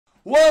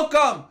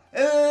Welcome,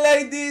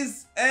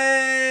 ladies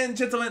and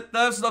gentlemen, the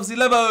episode of the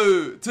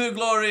Lebo to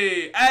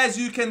glory. As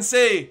you can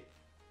see,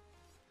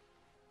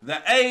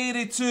 the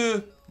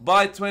 82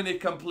 by 20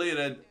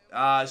 completed.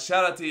 Shout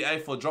out to EA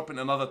for dropping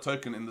another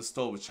token in the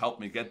store, which helped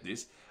me get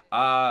this.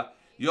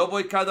 Your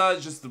boy Kada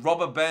just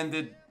rubber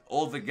banded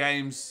all the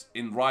games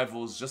in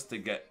Rivals just to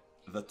get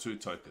the 2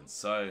 tokens.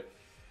 So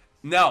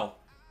now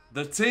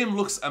the team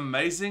looks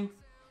amazing.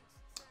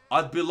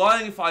 I'd be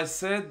lying if I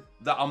said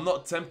that I'm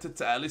not tempted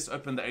to at least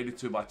open the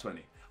 82 by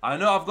 20. I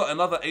know I've got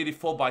another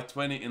 84 by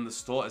 20 in the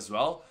store as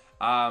well.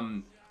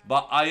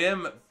 But I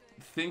am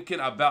thinking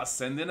about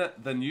sending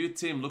it. The new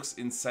team looks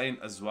insane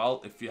as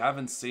well. If you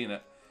haven't seen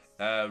it,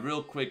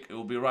 real quick, it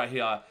will be right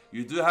here.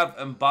 You do have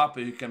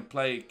Mbappe who can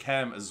play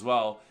Cam as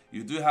well.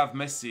 You do have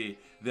Messi.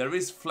 There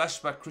is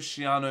flashback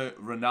Cristiano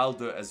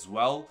Ronaldo as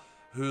well,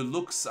 who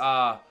looks...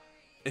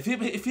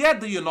 If he had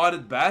the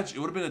United badge, it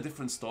would have been a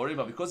different story.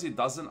 But because he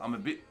doesn't, I'm a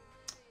bit...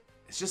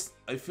 It's just,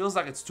 it feels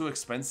like it's too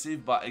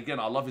expensive. But again,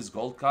 I love his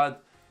gold card.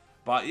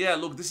 But yeah,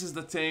 look, this is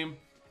the team.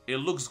 It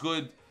looks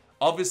good.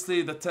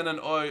 Obviously, the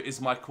 10-0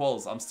 is my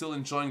quals. I'm still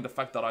enjoying the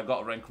fact that I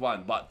got rank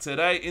 1. But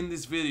today, in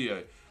this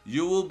video,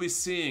 you will be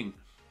seeing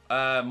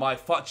my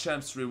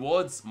FUTCHAMPS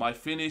rewards, my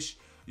finish.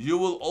 You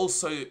will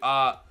also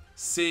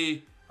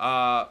see...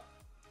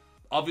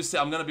 obviously,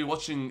 I'm going to be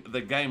watching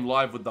the game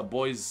live with the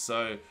boys.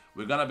 So,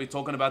 we're going to be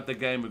talking about the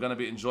game. We're going to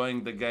be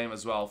enjoying the game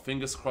as well.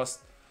 Fingers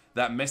crossed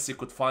that Messi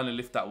could finally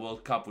lift that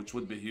World Cup, which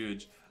would be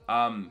huge.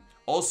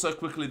 Also,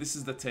 quickly, this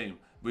is the team.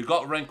 We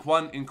got rank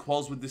 1 in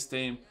quals with this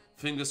team.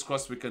 Fingers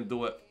crossed we can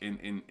do it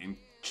in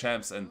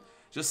champs and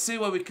just see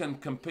where we can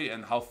compete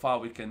and how far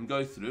we can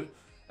go through.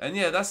 And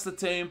yeah, that's the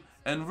team.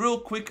 And real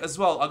quick as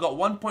well, I got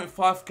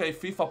 1.5k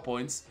FIFA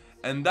points.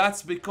 And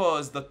that's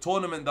because the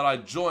tournament that I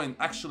joined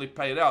actually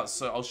paid out.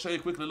 So I'll show you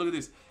quickly. Look at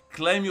this.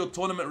 Claim your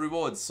tournament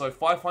rewards. So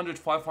 500,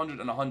 500,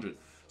 and 100.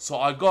 So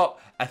I got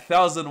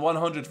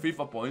 1,100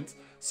 FIFA points.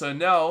 So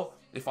now,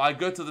 if I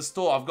go to the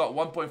store, I've got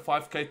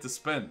 1.5k to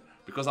spend.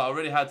 Because I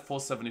already had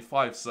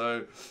 475.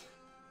 So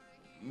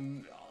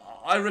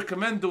I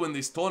recommend doing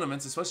these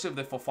tournaments, especially if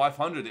they're for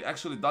 500. It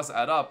actually does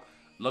add up.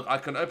 Look, I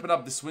can open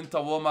up this winter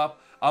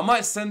warm-up. I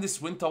might send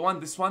this winter one,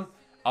 this one.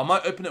 I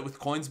might open it with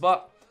coins,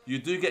 but you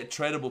do get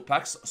tradable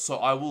packs, so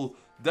I will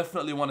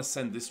definitely want to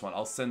send this one.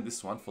 I'll send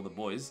this one for the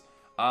boys.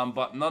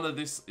 But none of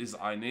this is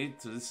I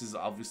need. So this is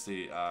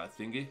obviously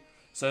thingy.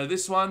 So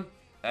this one,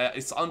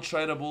 it's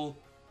untradeable.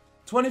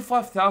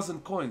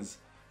 25,000 coins.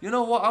 You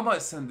know what? I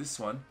might send this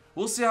one.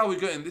 We'll see how we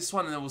go in this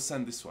one, and then we'll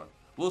send this one.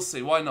 We'll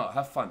see. Why not?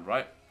 Have fun,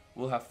 right?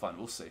 We'll have fun.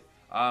 We'll see.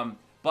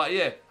 But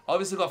yeah,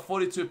 obviously got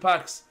 42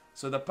 packs.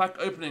 So the pack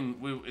opening,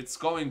 it's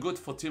going good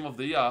for Team of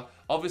the Year.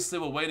 Obviously,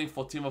 we're waiting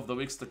for Team of the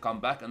Weeks to come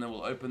back, and then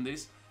we'll open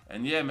this.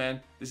 And yeah,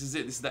 man, this is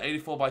it. This is the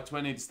 84 by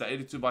 20. This is the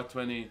 82 by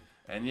 20.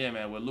 And yeah,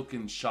 man, we're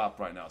looking sharp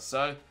right now.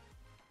 So,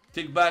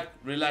 kick back,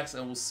 relax,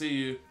 and we'll see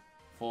you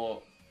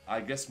for, I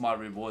guess, my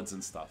rewards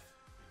and stuff.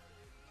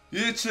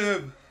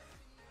 YouTube,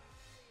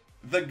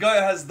 the guy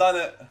has done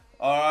it.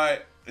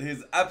 Alright,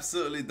 he's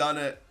absolutely done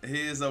it.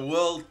 He is a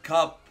World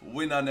Cup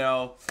winner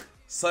now.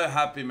 So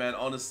happy, man,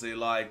 honestly.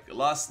 Like,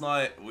 last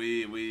night,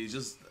 we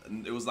just,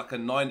 it was like a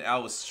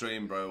 9-hour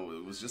stream, bro.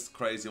 It was just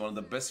crazy. One of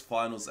the best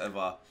finals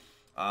ever.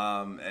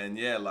 And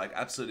yeah, like,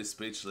 absolutely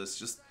speechless.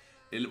 Just,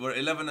 we're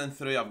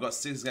 11-3. I've got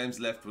 6 games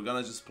left. We're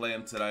gonna just play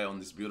him today on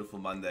this beautiful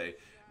Monday.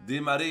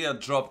 Di Maria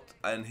dropped,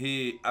 and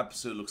he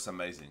absolutely looks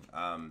amazing.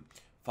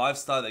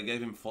 5-star, they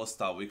gave him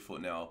 4-star weak foot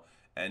now.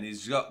 And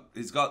he's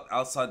got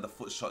outside the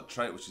foot shot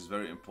trait, which is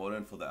very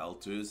important for the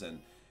L2s. And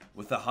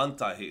with the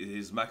Hunter,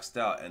 he's maxed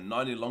out. And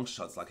 90 long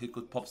shots, like he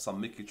could pop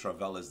some Mickey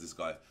Travellas, this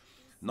guy.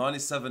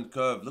 97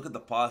 curve, look at the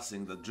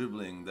passing, the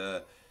dribbling,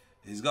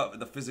 he's got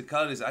the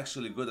physicality is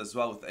actually good as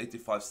well with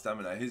 85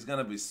 stamina. He's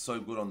gonna be so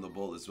good on the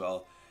ball as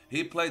well.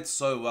 He played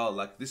so well,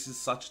 like this is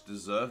such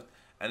deserved.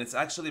 And it's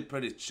actually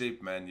pretty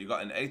cheap, man. You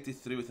got an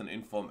 83 with an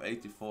inform,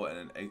 84, and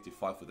an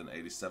 85 with an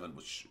 87,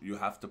 which you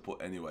have to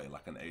put anyway,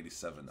 like an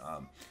 87.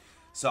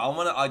 So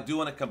I do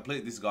wanna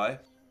complete this guy.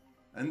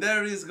 And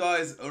there it is,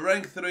 guys,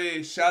 rank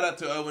 3. Shout out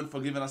to Owen for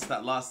giving us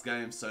that last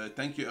game. So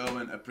thank you,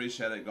 Owen,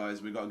 appreciate it,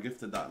 guys. We got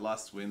gifted that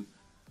last win.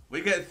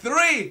 We get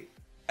 3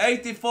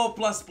 84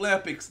 plus player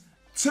picks,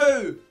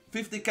 2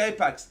 50k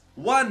packs,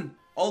 1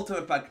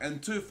 ultimate pack,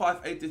 and 2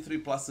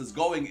 583 pluses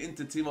going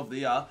into Team of the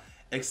Year,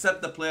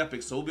 except the player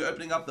picks. So we'll be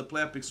opening up the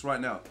player picks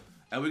right now.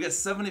 And we get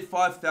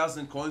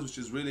 75,000 coins, which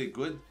is really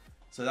good.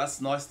 So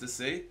that's nice to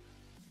see.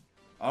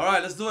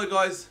 Alright, let's do it,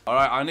 guys.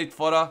 Alright, I need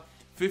fodder.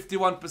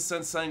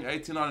 51% saying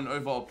 89 and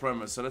over or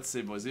promo. So let's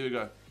see, boys. Here we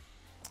go.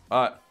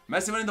 Alright.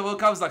 Messi winning the World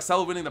Cup is like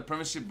Salah winning the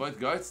Premiership. Both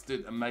goats.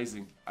 Dude,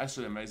 amazing.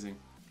 Actually amazing.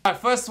 Alright,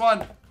 first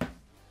one.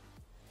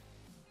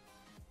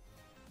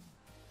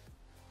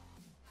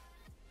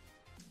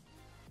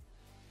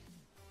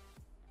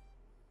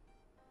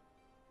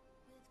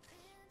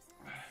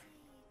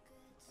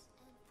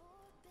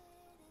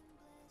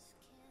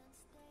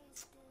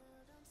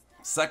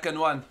 Second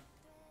one.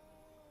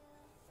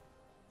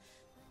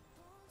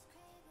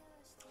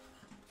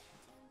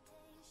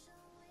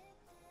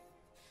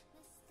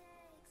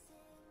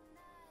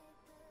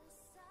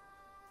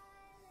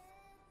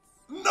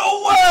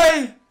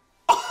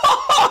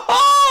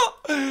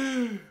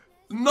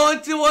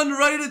 91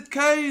 rated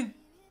Kane.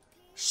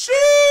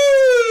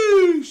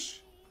 Sheesh.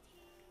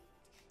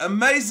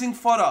 Amazing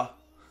fodder.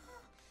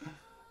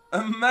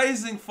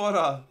 Amazing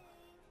fodder.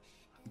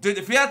 Dude,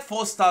 if he had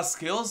 4-star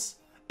skills,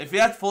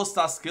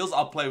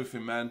 I'll play with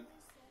him, man.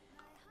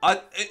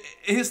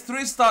 His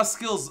 3-star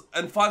skills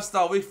and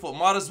 5-star weak foot,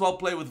 might as well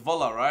play with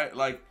Vola, right?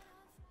 Like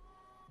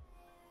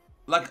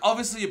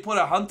obviously you put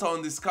a hunter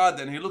on this card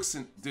and he looks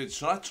in. Dude,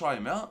 should I try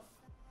him out?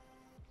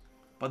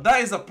 But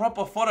that is a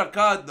proper fodder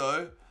card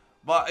though.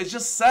 But it's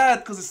just sad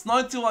because it's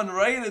 91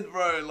 rated,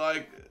 bro.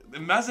 Like,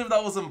 imagine if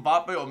that was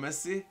Mbappe or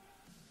Messi.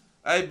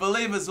 Hey,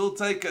 believers, we'll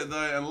take it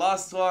though. And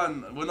last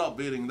one, we're not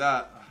beating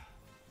that.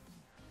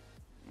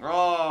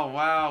 Oh,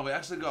 wow. We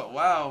actually got,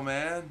 wow,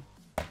 man.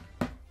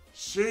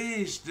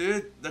 Sheesh,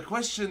 dude. The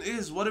question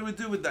is, what do we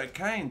do with that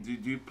Kane? Do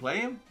you play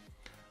him?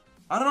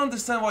 I don't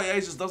understand why EA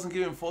just doesn't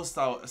give him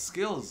 4-star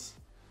skills.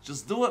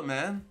 Just do it,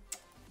 man.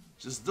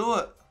 Just do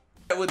it.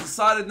 We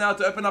decided now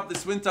to open up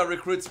this winter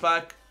recruits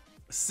pack.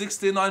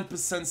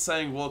 69%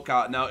 saying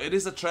walkout. Now, it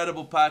is a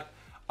tradable pack.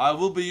 I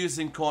will be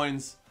using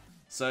coins.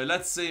 So,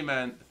 let's see,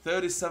 man.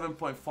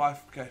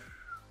 37.5k.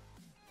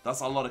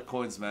 That's a lot of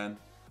coins, man.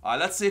 Alright,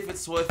 let's see if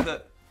it's worth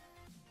it.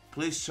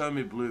 Please show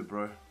me blue,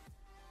 bro.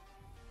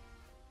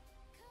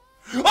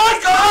 I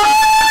got it!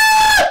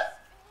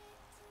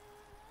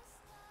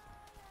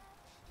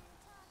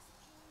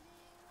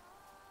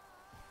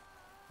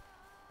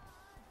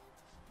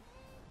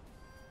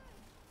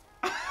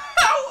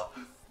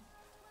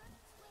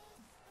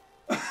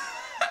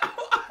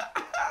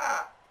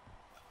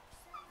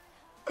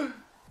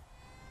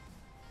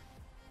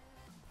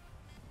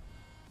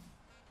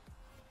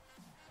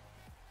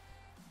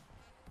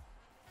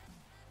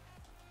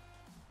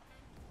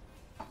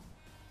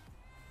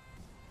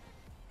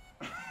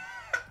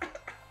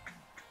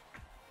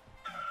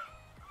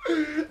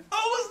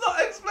 I was not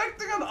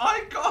expecting an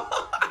icon.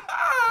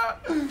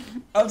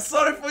 I'm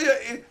sorry for your...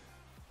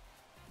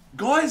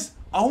 Guys,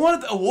 I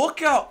wanted a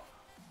walkout.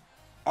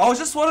 I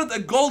just wanted a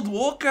gold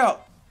walkout.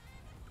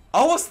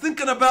 I was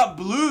thinking about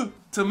blue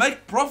to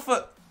make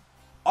profit.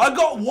 I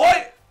got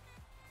white.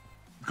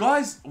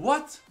 Guys,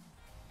 what?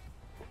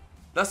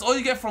 That's all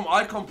you get from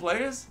icon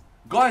players?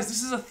 Guys,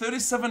 this is a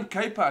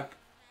 37k pack.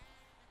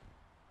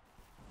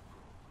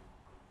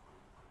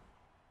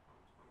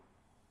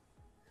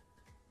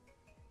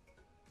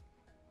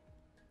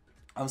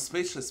 I'm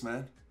speechless,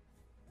 man.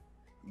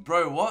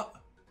 Bro, what?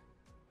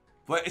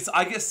 Wait,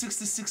 I get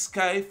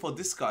 66k for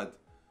this card.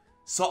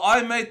 So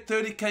I made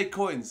 30k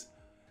coins.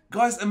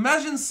 Guys,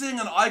 imagine seeing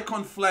an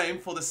icon flame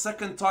for the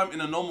second time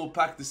in a normal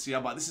pack this year.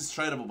 But this is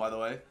tradable, by the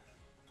way.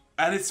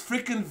 And it's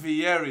freaking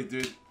Vieri,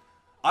 dude.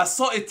 I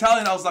saw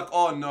Italian, I was like,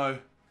 oh no.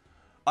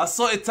 I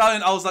saw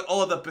Italian, I was like,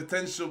 oh, the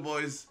potential,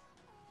 boys.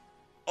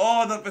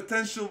 Oh, the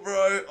potential,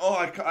 bro. Oh,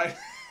 I can't.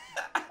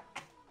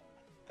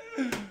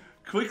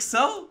 Quick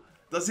sell?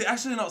 Does he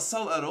actually not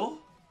sell at all?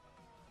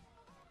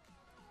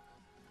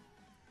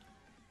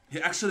 He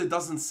actually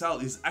doesn't sell.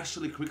 He's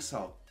actually quick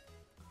sell.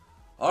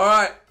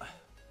 Alright.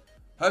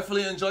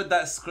 Hopefully you enjoyed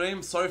that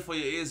scream. Sorry for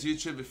your ears,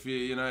 YouTube, if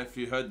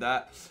you heard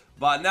that.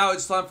 But now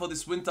it's time for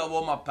this winter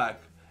warm-up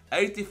pack.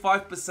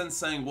 85%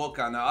 saying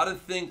walkout. Now, I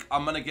don't think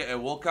I'm going to get a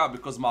walkout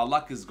because my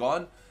luck is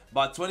gone.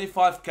 But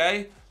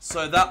 25k.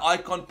 So that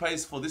icon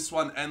pays for this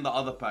one and the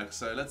other pack.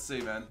 So let's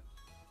see, man.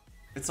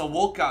 It's a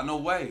walkout. No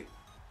way.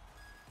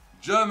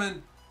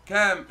 German,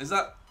 Cam, is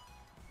that...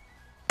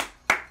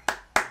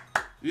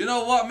 You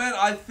know what, man?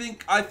 I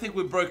think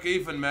we broke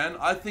even, man.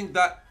 I think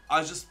that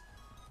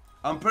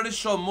I'm pretty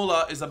sure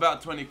Muller is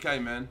about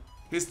 20k, man.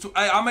 Hey,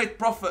 I made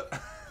profit.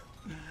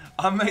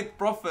 I made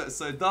profit,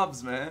 so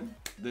dubs, man.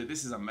 Dude,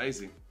 this is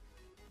amazing.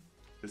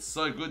 It's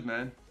so good,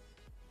 man.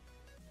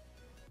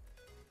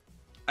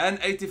 And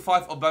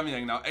 85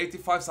 Aubameyang. Now,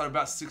 85s are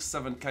about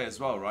 6-7k as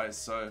well, right?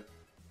 So...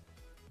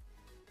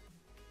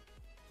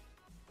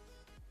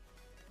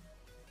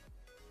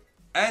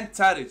 And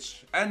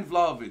Tadic. And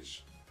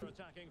Vlahovic.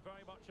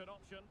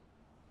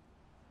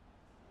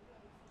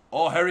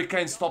 Oh, Harry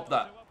Kane, stop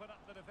that.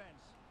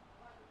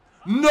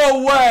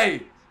 No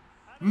way!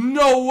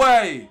 No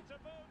way!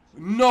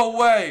 No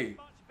way!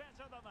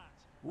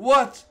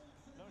 What?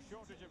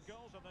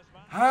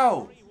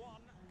 How?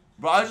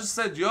 Bro, I just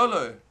said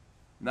YOLO.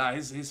 Nah,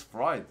 he's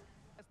fried.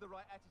 The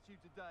right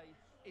attitude today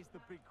is the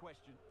big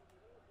question.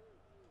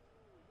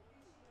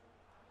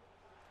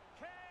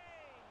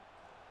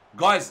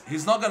 Guys,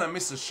 he's not gonna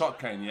miss a shot,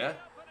 Kane, yeah?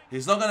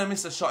 He's not gonna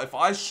miss a shot. If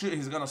I shoot,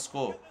 he's gonna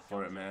score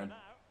for it, man.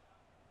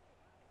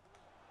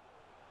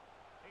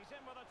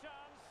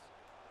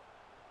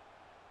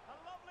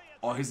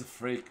 Oh, he's a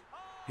freak.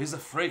 He's a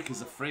freak.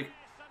 He's a freak.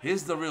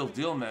 Here's the real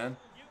deal, man.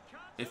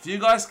 If you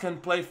guys can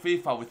play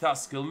FIFA without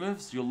skill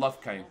moves, you'll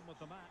love Kane.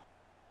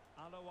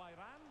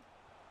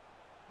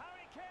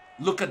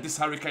 Look at this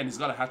Harry Kane. He's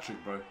got a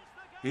hat-trick, bro.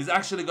 He's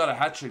actually got a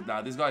hat-trick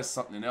now. This guy is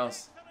something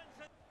else.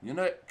 You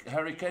know,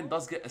 Harry Kane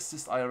does get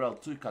assist IRL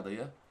too, Kada,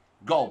 yeah?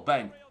 Goal,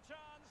 bang.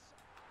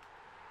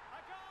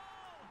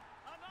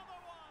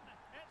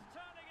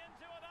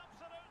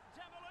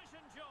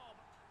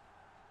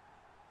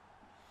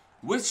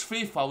 Which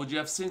FIFA would you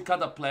have seen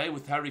Kada play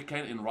with Harry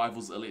Kane in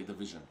Rivals Elite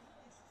Division?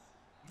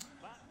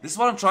 This is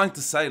what I'm trying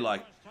to say,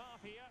 like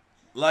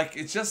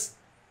it's just...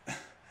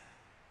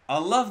 I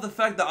love the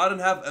fact that I don't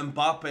have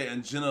Mbappe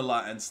and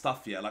Ginola and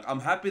stuff yet. Like,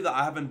 I'm happy that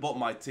I haven't bought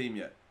my team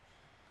yet.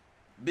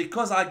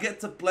 Because I get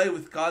to play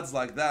with cards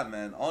like that,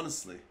 man,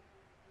 honestly.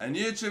 And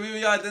YouTube, here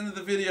we are at the end of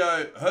the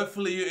video.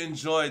 Hopefully you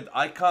enjoyed.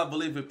 I can't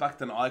believe we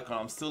packed an icon.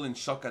 I'm still in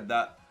shock at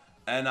that.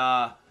 And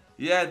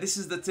yeah, this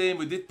is the team.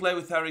 We did play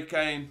with Harry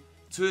Kane.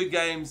 2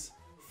 games,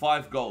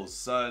 5 goals.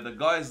 So the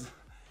guy's,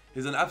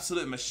 he's an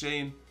absolute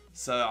machine.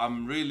 So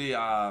I'm really,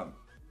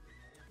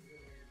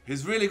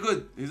 he's really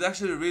good. He's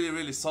actually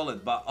really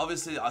solid. But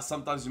obviously,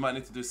 sometimes you might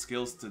need to do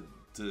skills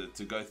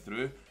to go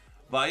through.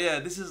 But yeah,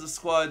 this is the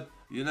squad.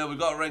 You know, we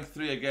got rank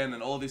 3 again,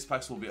 and all these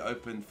packs will be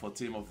open for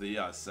Team of the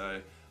Year. So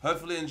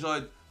hopefully you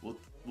enjoyed.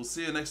 We'll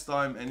see you next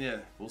time, and yeah,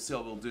 we'll see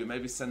what we'll do.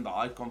 Maybe send the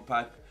icon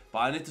pack. But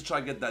I need to try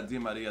and get that Di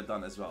Maria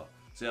done as well.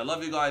 So yeah,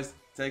 love you guys.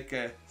 Take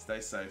care. Stay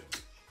safe.